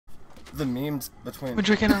the memes between We're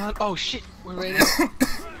drinking a lot. Oh shit, we're ready.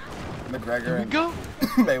 McGregor and go.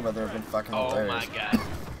 Mayweather have been fucking hilarious. Oh my god.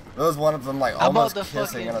 There was one of them like How about almost the kissing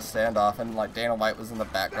fucking- in a standoff, and like Dana White was in the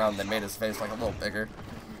background. They made his face like a little bigger.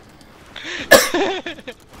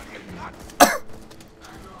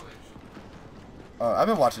 I've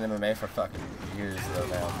been watching MMA for fucking years though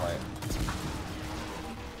now. Like,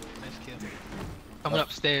 Nice kill. Coming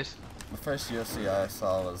upstairs. the first UFC I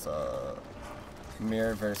saw was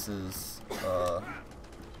Mir versus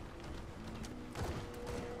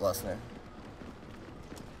Lesnar.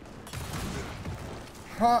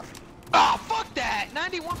 Huh? Oh fuck that!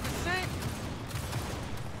 91%.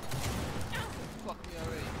 Fuck me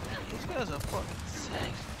already. These guys are fucking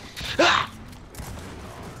safe. Ah!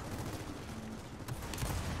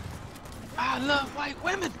 I love white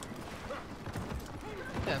women.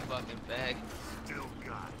 Get that fucking bag.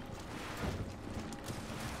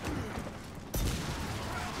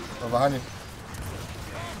 Oh, behind you.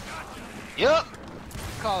 Yup.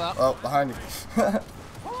 Call out. Oh, behind you.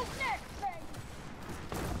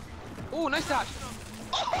 Ooh, nice touch.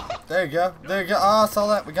 There you go. There you go. Ah, I saw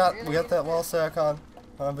that. We got that wall sack on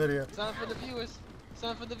video. Something for the viewers.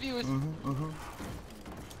 Something for the viewers.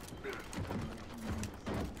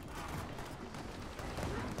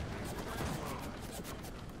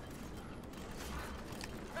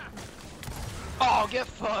 Oh, get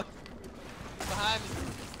fucked. Behind me.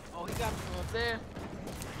 Oh, he got me from up there.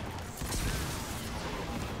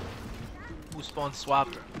 Who spawned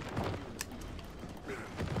swapped?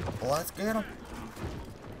 Let's get him.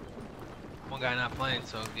 One guy not playing,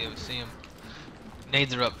 so if you ever see him.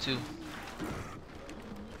 Nades are up too.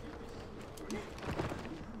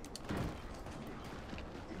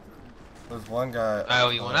 There's one guy. I owe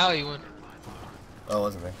you one. I owe you one. Oh, it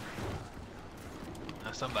wasn't me.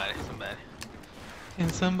 No, somebody.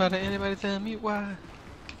 Can anybody tell me why?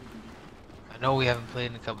 I know we haven't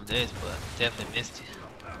played in a couple days, but I definitely missed you.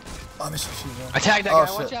 Oh, I missed you, man. I tagged that Oh,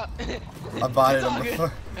 guy, watch shit. out. I bodied It's all him good.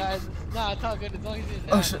 before. Guys, nah, it's all good as long as you didn't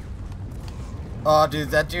Oh die. shit. Oh, dude,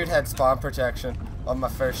 that dude had spawn protection on my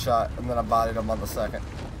first shot, and then I bodied him on the second.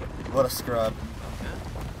 What a scrub.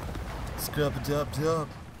 Scrub a dub dub.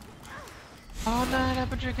 All night I've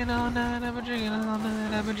been drinking all night, I've been drinking all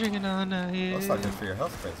night, I've been drinking all night, yeah. That's not good for your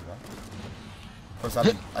health, crazy man. Of course,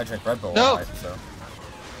 I drink Red Bull No. all night, so.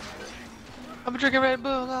 I've been drinking Red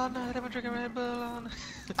Bull all night, I've been drinking Red Bull all night.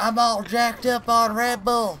 I'm all jacked up on Red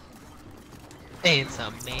Bull. And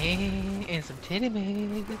some man, and some titty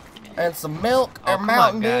man. And some milk Oh, and come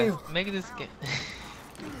Mountain on, guys. Dew. Make this game.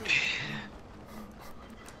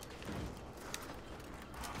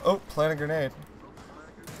 Oh, plant a grenade.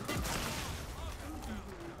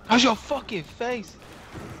 How's your fucking face?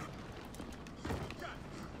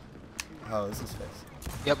 How is his face?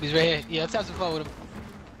 Yep, he's right here. Yeah, let's have some fun with him.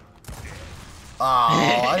 Oh,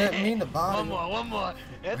 I didn't mean to bother him. One more.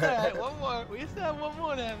 That's alright, one more. We still have one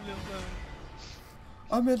more to have a little fun.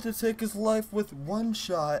 I meant to take his life with one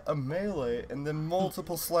shot, a melee, and then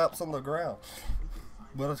multiple slaps on the ground.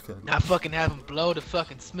 But that's good. Not fucking have him blow the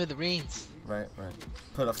fucking smithereens. Right, right.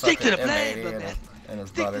 Put a Stick fucking to the plan, M80 in his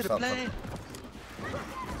Stick butt to or the something.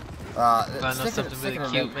 plan. know Sticking something really an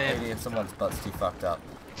cute, man. M80 in someone's butt's too fucked up.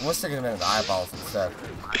 We're sticking him in the eyeballs instead.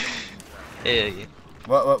 Yeah.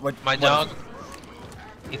 What, My dog,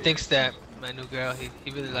 he thinks that my new girl,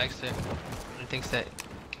 he really likes her. He thinks that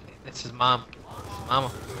it's his mom. His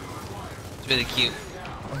mama. It's really cute.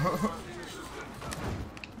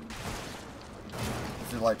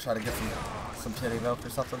 Did you like try to get some titty milk or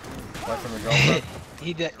something? Like from your girlfriend?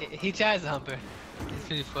 he tries to hump her. It's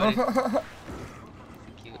pretty funny.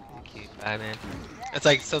 Cute. Alright, man. It's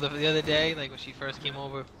like, so the other day, like when she first came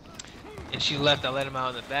over, and she left, I let him out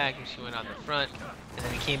in the back, and she went out the front, and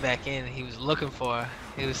then he came back in, and he was looking for her.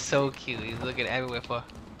 He was so cute. He was looking everywhere for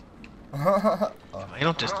her. Oh. You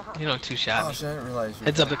don't two-shot Oh me. shit, I didn't realize you.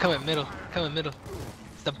 Heads up, they're coming middle.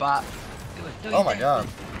 It's the bot. Do Oh my god.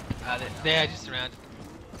 They're just around.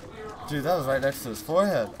 Dude, that was right next to his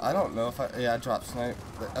forehead. I don't know if I dropped snipe.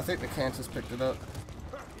 I think the Kansas picked it up.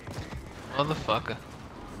 Motherfucker.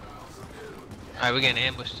 Alright, we're getting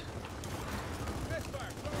ambushed.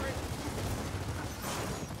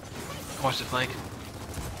 Watch the flank.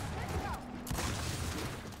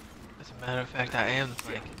 As a matter of fact, I am the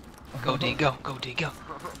flank. Go D, go. Go D, go.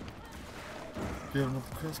 Give him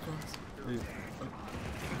the crisscross.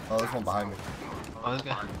 Oh, there's one behind me. Oh, this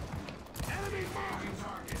guy.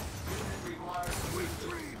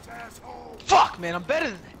 Fuck, man, I'm better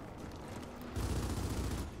than that.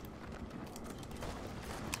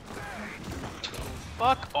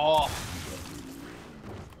 Fuck off.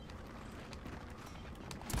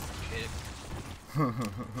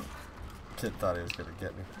 Kid thought he was gonna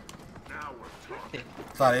get me.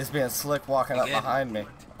 Thought he was being slick walking up behind me.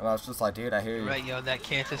 And I was just like, dude, I hear you. Right, yo, that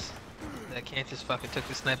Cantus fucking took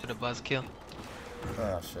the sniper to buzzkill.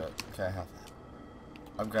 Oh shit, can't have that.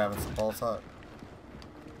 I'm grabbing some bolts out.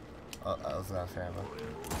 Oh, that was not fair, man.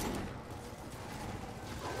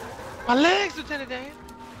 My legs, Lieutenant Dan!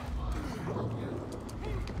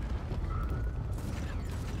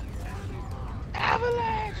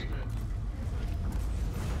 Avalanche!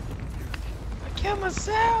 I killed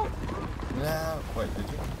myself! Yeah, wait, did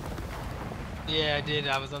you? Yeah, I did.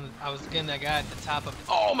 I was getting that guy at the top of.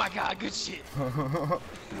 Oh my god, good shit! I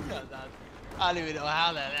don't even know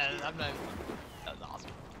how that. I'm not. That was awesome.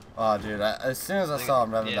 Oh, dude, as soon as I saw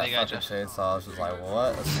him revving that fucking chainsaw, I was just like,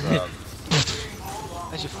 what a scrub.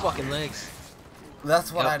 That's your fucking legs.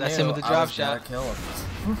 That's what I knew. That's him with the drop shot. I was gonna kill him.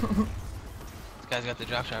 This guy's got the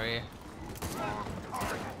drop shot right here.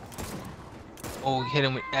 Oh, hit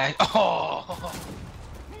him with ash. Oh!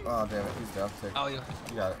 Oh, damn it, he's down. Sick. Oh, yeah.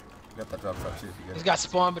 You got it. You got that drop shot too. He's got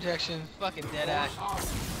spawn protection. Fucking dead ash.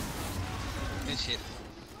 Good shit.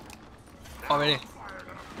 Already.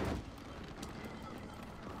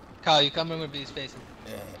 Kyle, you come in with these faces.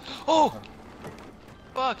 Yeah. Oh!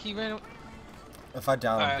 Fuck, he ran away. If I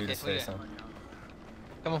down him, Alright, beat his face in.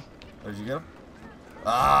 Come on. Oh, did you get him?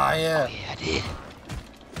 Ah, yeah. Oh, yeah, I did.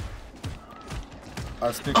 I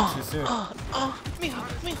was speaking too soon.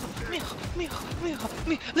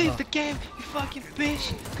 Leave the game, you fucking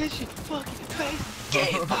bitch. Cause you fucking face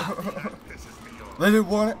game pop. They didn't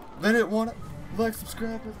want it. They didn't want it. Like,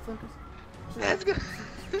 subscribe, motherfuckers. Let's go.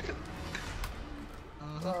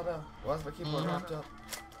 Oh no. Why is my keyboard wrapped up?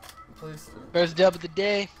 Please. First dub of the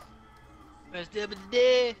day. First dub of the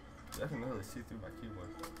day. I can literally see through my keyboard.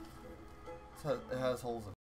 It has holes in it.